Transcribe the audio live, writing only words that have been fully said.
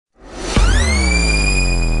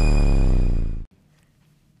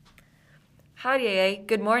Howdy, AA.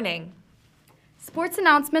 Good morning. Sports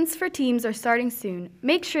announcements for teams are starting soon.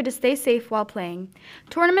 Make sure to stay safe while playing.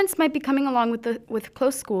 Tournaments might be coming along with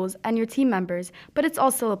close schools and your team members, but it's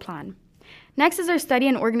all still a plan. Next is our study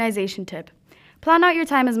and organization tip. Plan out your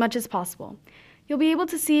time as much as possible. You'll be able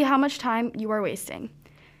to see how much time you are wasting.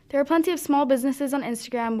 There are plenty of small businesses on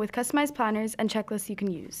Instagram with customized planners and checklists you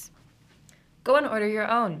can use. Go and order your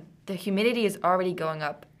own. The humidity is already going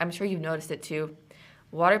up. I'm sure you've noticed it too.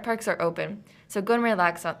 Water parks are open, so go and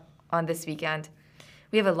relax on this weekend.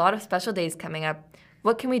 We have a lot of special days coming up.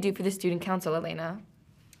 What can we do for the Student Council, Elena?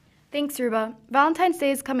 Thanks, Ruba. Valentine's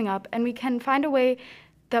Day is coming up, and we can find a way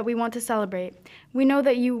that we want to celebrate. We know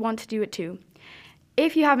that you want to do it too.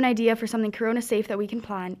 If you have an idea for something corona-safe that we can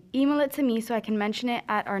plan, email it to me so I can mention it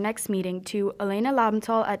at our next meeting to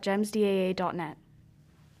elenalabenthal@gemsdaa.net.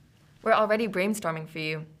 We're already brainstorming for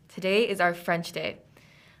you. Today is our French Day.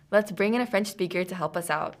 Let's bring in a French speaker to help us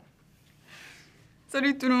out.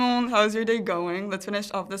 Salut tout le monde, how's your day going? Let's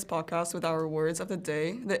finish off this podcast with our words of the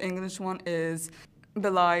day. The English one is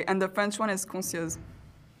belai and the French one is concieuse.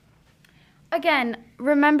 Again,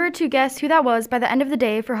 remember to guess who that was by the end of the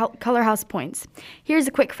day for Color House points. Here's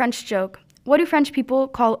a quick French joke. What do French people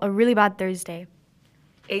call a really bad Thursday?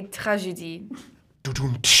 A tragédie.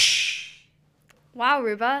 Wow,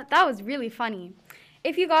 Ruba, that was really funny.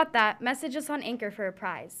 If you got that, message us on Anchor for a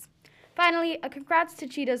prize. Finally, a congrats to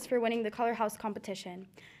Cheetahs for winning the Color House competition.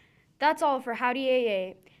 That's all for Howdy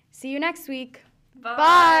AA. See you next week.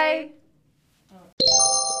 Bye.